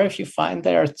 Or if you find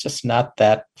they're just not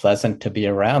that pleasant to be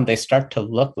around, they start to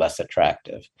look less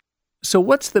attractive. So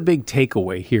what's the big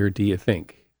takeaway here, do you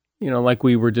think? Like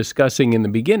we were discussing in the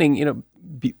beginning,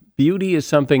 beauty is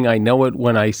something I know it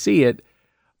when I see it,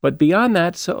 but beyond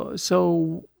that,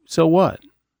 so what?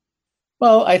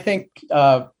 Well, I think,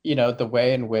 the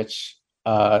way in which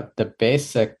the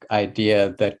basic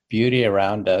idea that beauty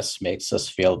around us makes us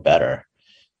feel better.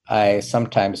 I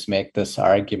sometimes make this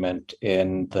argument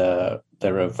in the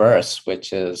reverse,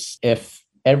 which is if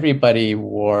everybody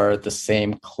wore the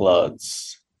same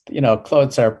clothes,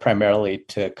 clothes are primarily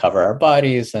to cover our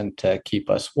bodies and to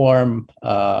keep us warm.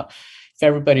 If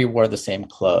everybody wore the same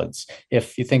clothes,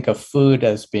 if you think of food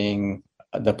as being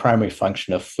the primary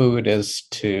function of food is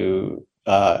to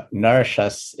nourish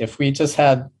us, if we just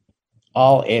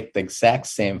all ate the exact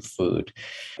same food,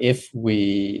 if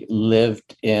we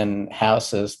lived in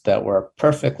houses that were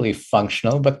perfectly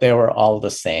functional, but they were all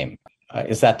the same,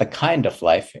 is that the kind of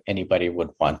life anybody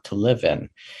would want to live in?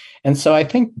 And so I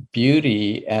think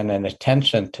beauty and an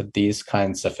attention to these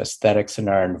kinds of aesthetics in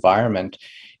our environment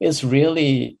is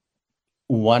really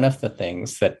one of the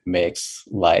things that makes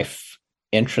life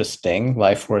interesting,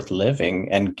 life worth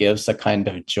living, and gives a kind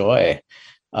of joy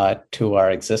to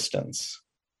our existence.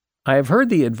 I've heard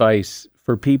the advice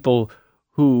for people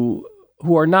who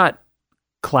are not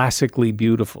classically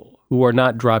beautiful, who are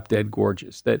not drop dead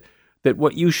gorgeous, that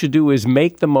what you should do is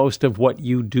make the most of what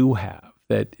you do have.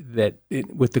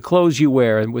 With the clothes you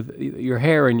wear and with your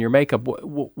hair and your makeup,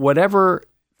 whatever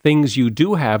things you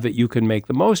do have that you can make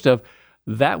the most of,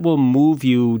 that will move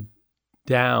you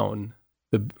down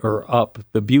or up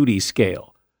the beauty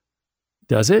scale.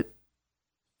 Does it?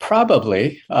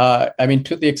 Probably. To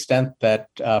the extent that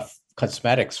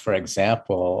cosmetics, for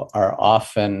example, are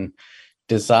often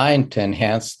designed to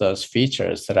enhance those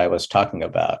features that I was talking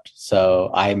about.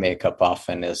 So eye makeup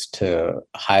often is to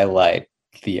highlight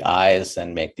the eyes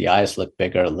and make the eyes look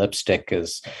bigger.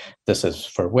 This is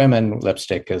for women.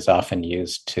 Lipstick is often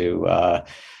used to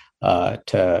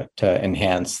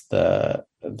enhance the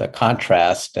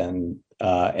contrast and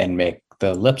make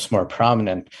the lips more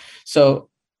prominent. So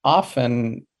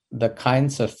often the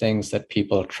kinds of things that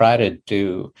people try to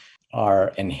do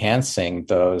are enhancing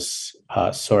those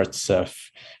sorts of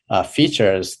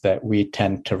features that we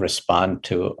tend to respond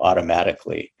to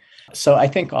automatically. So I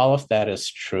think all of that is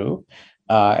true.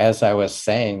 As I was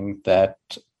saying, that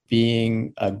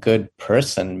being a good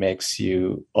person makes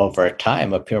you over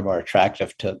time appear more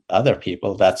attractive to other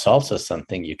people. That's also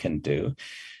something you can do.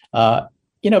 But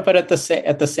at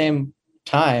the same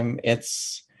time,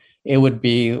 it would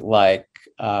be like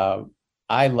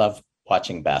I love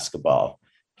watching basketball,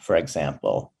 for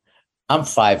example. I'm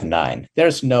 5'9".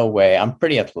 There's no way. I'm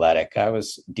pretty athletic. I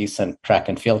was a decent track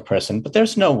and field person, but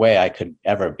there's no way I could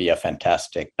ever be a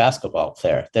fantastic basketball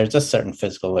player. There's just certain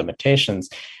physical limitations.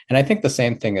 And I think the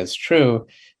same thing is true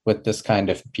with this kind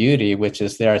of beauty, which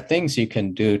is there are things you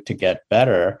can do to get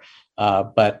better,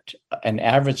 but an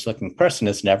average looking person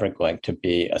is never going to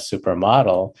be a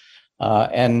supermodel.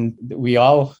 And we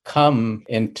all come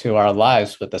into our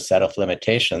lives with a set of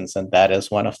limitations, and that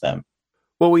is one of them.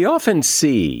 Well, we often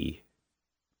see,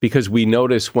 because we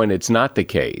notice when it's not the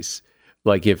case,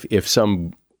 like if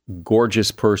some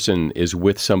gorgeous person is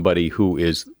with somebody who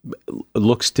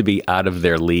looks to be out of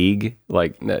their league,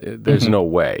 like there's no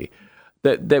way,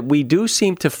 that we do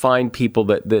seem to find people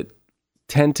that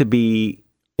tend to be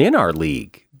in our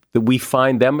league, that we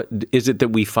find them. Is it that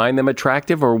we find them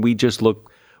attractive, or we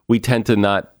tend to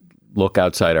not look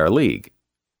outside our league?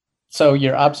 So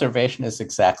your observation is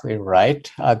exactly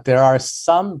right. There are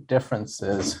some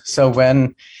differences. So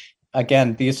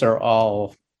again, these are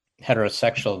all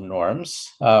heterosexual norms.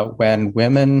 When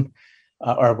women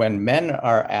or when men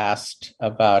are asked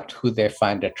about who they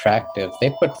find attractive,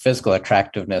 they put physical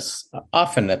attractiveness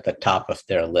often at the top of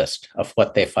their list of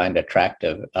what they find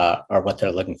attractive or what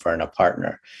they're looking for in a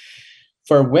partner.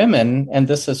 For women, and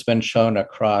this has been shown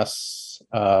across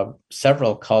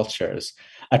several cultures,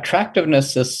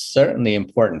 attractiveness is certainly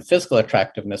important. Physical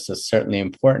attractiveness is certainly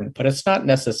important, but it's not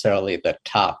necessarily the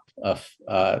top of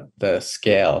the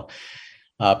scale.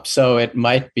 So it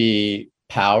might be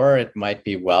power, it might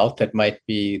be wealth, it might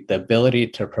be the ability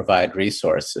to provide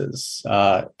resources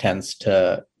tends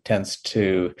to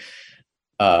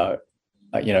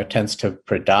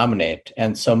predominate.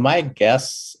 And so my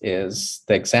guess is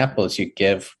the examples you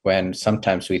give when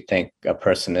sometimes we think a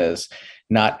person is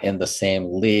not in the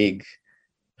same league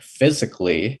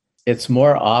physically, it's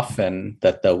more often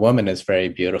that the woman is very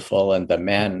beautiful and the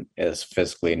man is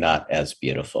physically not as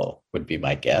beautiful, would be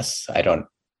my guess. I don't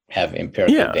have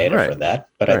empirical data for that,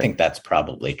 but I think that's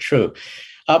probably true.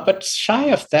 But shy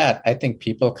of that, I think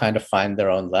people kind of find their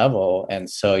own level. And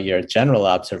so your general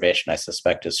observation, I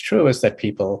suspect, is true, is that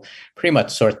people pretty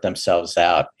much sort themselves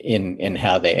out in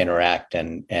how they interact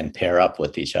and pair up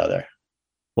with each other.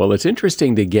 Well, it's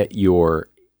interesting to get your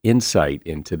insight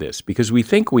into this because we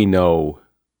think we know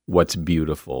what's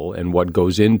beautiful and what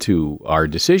goes into our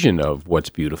decision of what's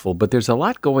beautiful, but there's a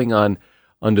lot going on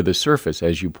under the surface,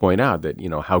 as you point out, that,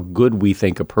 how good we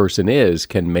think a person is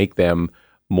can make them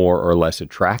more or less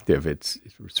attractive. It's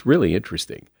really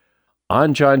interesting.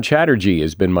 Anjan Chatterjee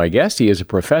has been my guest. He is a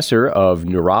professor of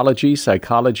neurology,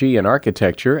 psychology, and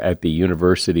architecture at the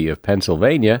University of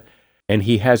Pennsylvania, and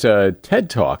he has a TED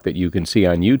Talk that you can see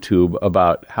on YouTube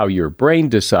about how your brain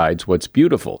decides what's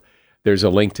beautiful. There's a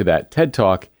link to that TED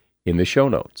Talk in the show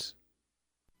notes.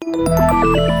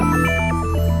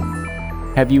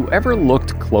 Have you ever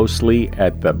looked closely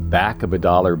at the back of a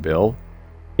dollar bill?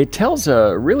 It tells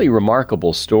a really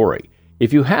remarkable story.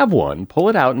 If you have one, pull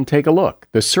it out and take a look.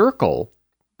 That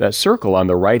circle on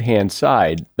the right-hand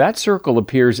side, that circle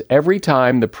appears every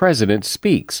time the president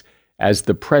speaks as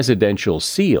the presidential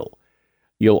seal.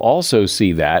 You'll also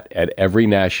see that at every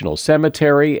national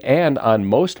cemetery and on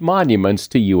most monuments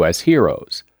to U.S.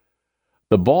 heroes.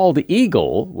 The bald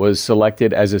eagle was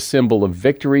selected as a symbol of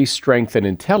victory, strength, and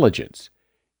intelligence.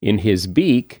 In his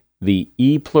beak, the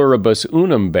E pluribus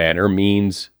unum banner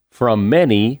means from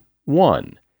many,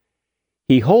 one.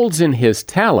 He holds in his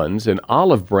talons an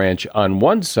olive branch on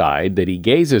one side that he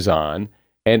gazes on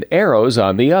and arrows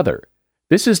on the other.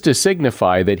 This is to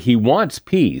signify that he wants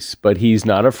peace, but he's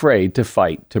not afraid to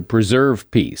fight to preserve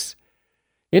peace.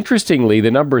 Interestingly,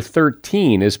 the number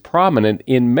 13 is prominent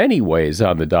in many ways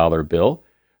on the dollar bill.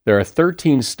 There are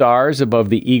 13 stars above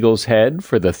the eagle's head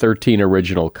for the 13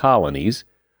 original colonies,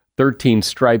 13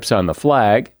 stripes on the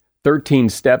flag, 13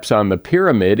 steps on the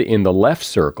pyramid in the left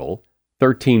circle,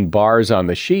 13 bars on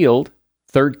the shield,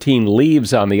 13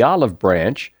 leaves on the olive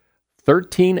branch,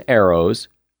 13 arrows,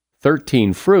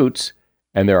 13 fruits,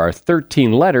 and there are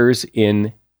 13 letters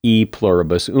in E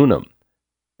pluribus unum.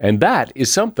 And that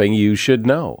is something you should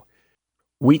know.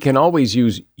 We can always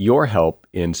use your help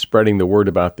in spreading the word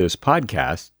about this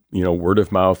podcast. Word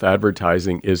of mouth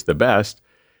advertising is the best.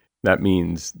 That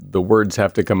means the words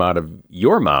have to come out of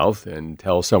your mouth and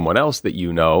tell someone else that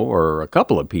you know, or a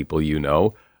couple of people you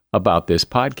know, about this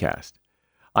podcast.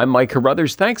 I'm Mike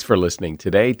Carruthers. Thanks for listening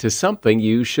today to Something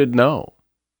You Should Know.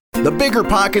 The Bigger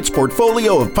Pockets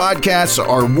portfolio of podcasts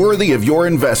are worthy of your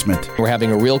investment. We're having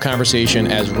a real conversation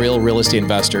as real estate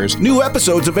investors. New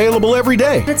episodes available every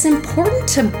day. It's important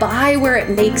to buy where it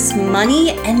makes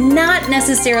money and not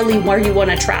necessarily where you want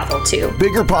to travel to.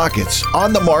 Bigger Pockets,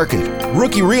 On the Market,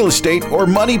 Rookie Real Estate, or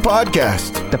Money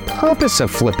Podcast. The purpose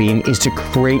of flipping is to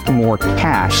create more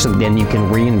cash so then you can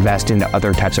reinvest into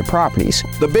other types of properties.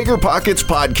 The Bigger Pockets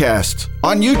Podcast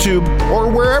on YouTube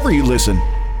or wherever you listen.